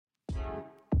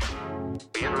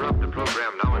We interrupt the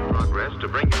program now in progress to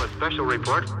bring you a special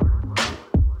report.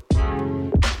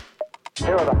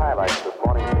 Here are the highlights this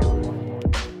morning's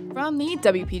news. From the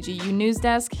WPGU News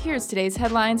Desk, here's today's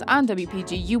headlines on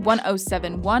WPGU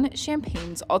 1071,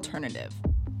 Champaign's Alternative.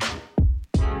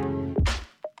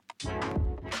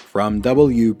 From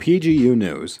WPGU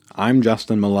News, I'm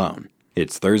Justin Malone.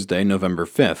 It's Thursday, November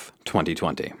 5th,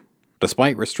 2020.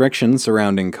 Despite restrictions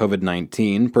surrounding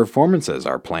COVID-19, performances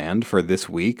are planned for this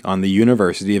week on the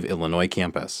University of Illinois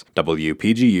campus.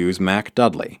 WPGU's Mac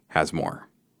Dudley has more.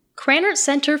 Krannert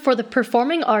Center for the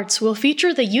Performing Arts will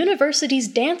feature the university's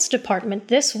dance department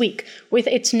this week with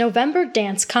its November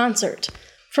Dance Concert.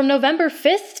 From November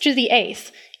 5th to the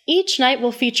 8th, each night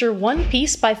will feature one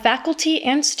piece by faculty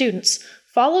and students,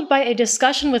 followed by a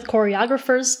discussion with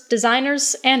choreographers,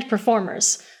 designers, and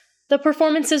performers. The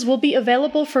performances will be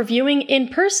available for viewing in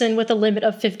person with a limit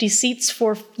of 50 seats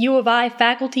for U of I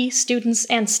faculty, students,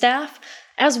 and staff,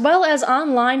 as well as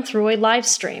online through a live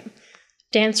stream.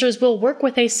 Dancers will work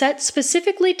with a set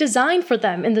specifically designed for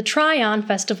them in the Tryon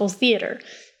Festival Theater,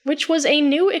 which was a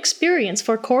new experience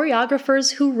for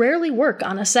choreographers who rarely work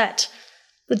on a set.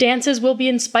 The dances will be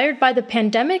inspired by the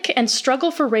pandemic and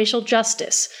struggle for racial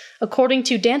justice, according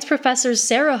to dance professors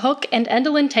Sarah Hook and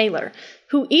Endalyn Taylor,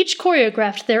 who each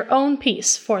choreographed their own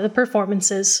piece for the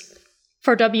performances.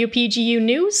 For WPGU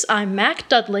News, I'm Mac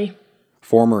Dudley.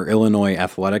 Former Illinois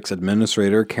Athletics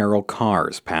Administrator Carol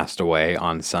Kahrs passed away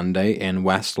on Sunday in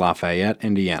West Lafayette,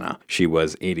 Indiana. She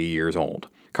was 80 years old.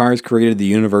 Kahrs created the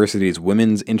university's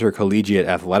Women's Intercollegiate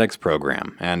Athletics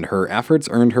program, and her efforts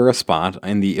earned her a spot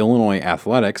in the Illinois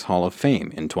Athletics Hall of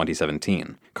Fame in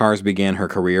 2017. Kahrs began her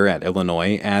career at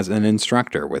Illinois as an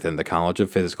instructor within the College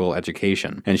of Physical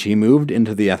Education, and she moved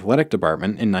into the athletic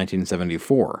department in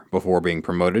 1974, before being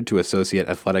promoted to Associate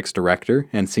Athletics Director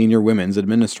and Senior Women's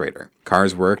Administrator.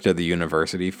 Kahrs worked at the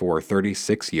university for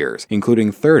 36 years,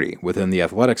 including 30 within the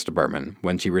athletics department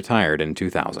when she retired in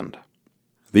 2000.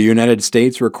 The United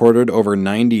States recorded over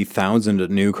 90,000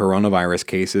 new coronavirus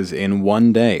cases in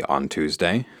one day on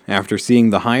Tuesday. After seeing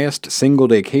the highest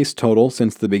single-day case total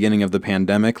since the beginning of the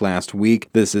pandemic last week,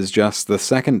 this is just the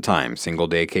second time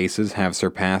single-day cases have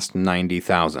surpassed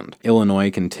 90,000. Illinois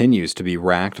continues to be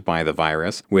racked by the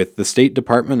virus, with the State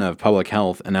Department of Public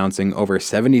Health announcing over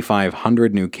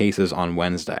 7,500 new cases on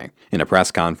Wednesday. In a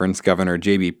press conference, Governor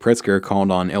J.B. Pritzker called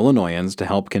on Illinoisans to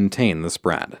help contain the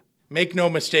spread. Make no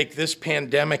mistake, this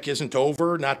pandemic isn't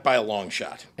over, not by a long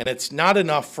shot. And it's not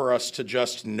enough for us to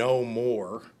just know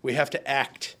more. We have to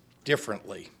act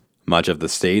differently. Much of the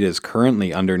state is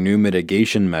currently under new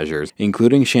mitigation measures,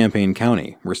 including Champaign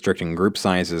County, restricting group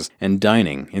sizes and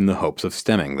dining in the hopes of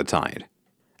stemming the tide.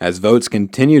 As votes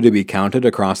continue to be counted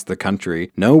across the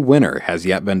country, no winner has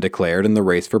yet been declared in the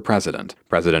race for president.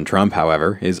 President Trump,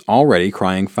 however, is already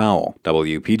crying foul.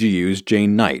 WPGU's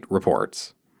Jane Knight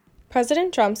reports.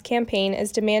 President Trump's campaign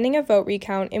is demanding a vote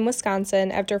recount in Wisconsin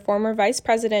after former Vice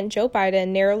President Joe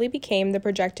Biden narrowly became the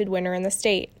projected winner in the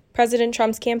state. President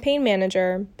Trump's campaign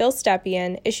manager, Bill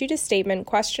Stepien, issued a statement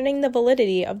questioning the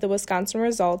validity of the Wisconsin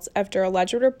results after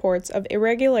alleged reports of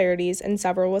irregularities in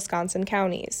several Wisconsin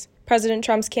counties. President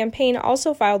Trump's campaign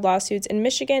also filed lawsuits in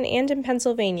Michigan and in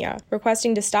Pennsylvania,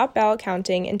 requesting to stop ballot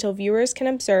counting until viewers can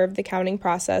observe the counting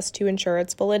process to ensure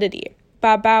its validity.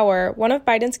 Bob Bauer, one of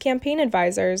Biden's campaign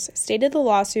advisors, stated the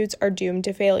lawsuits are doomed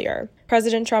to failure.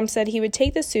 President Trump said he would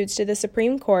take the suits to the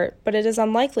Supreme Court, but it is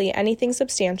unlikely anything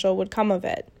substantial would come of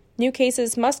it. New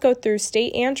cases must go through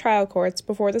state and trial courts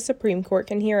before the Supreme Court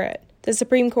can hear it. The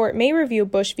Supreme Court may review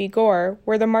Bush v. Gore,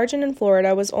 where the margin in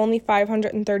Florida was only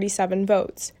 537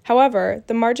 votes. However,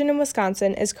 the margin in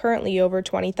Wisconsin is currently over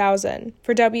 20,000.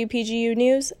 For WPGU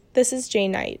News, this is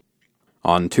Jane Knight.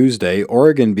 On Tuesday,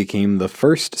 Oregon became the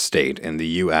first state in the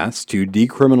U.S. to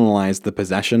decriminalize the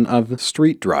possession of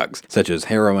street drugs, such as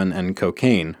heroin and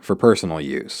cocaine, for personal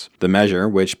use. The measure,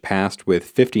 which passed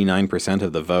with 59%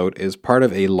 of the vote, is part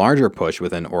of a larger push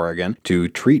within Oregon to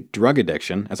treat drug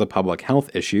addiction as a public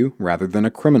health issue rather than a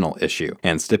criminal issue,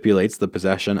 and stipulates the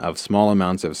possession of small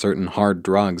amounts of certain hard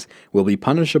drugs will be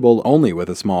punishable only with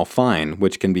a small fine,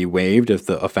 which can be waived if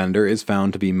the offender is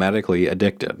found to be medically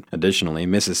addicted. Additionally,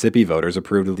 Mississippi voters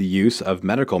approved the use of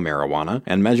medical marijuana,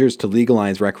 and measures to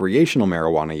legalize recreational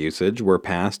marijuana usage were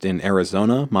passed in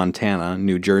Arizona, Montana,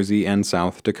 New Jersey, and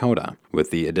South Dakota.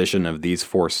 With the addition of these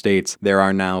 4 states, there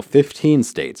are now 15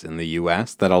 states in the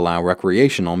U.S. that allow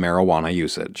recreational marijuana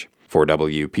usage. For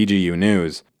WPGU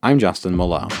News, I'm Justin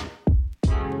Malone.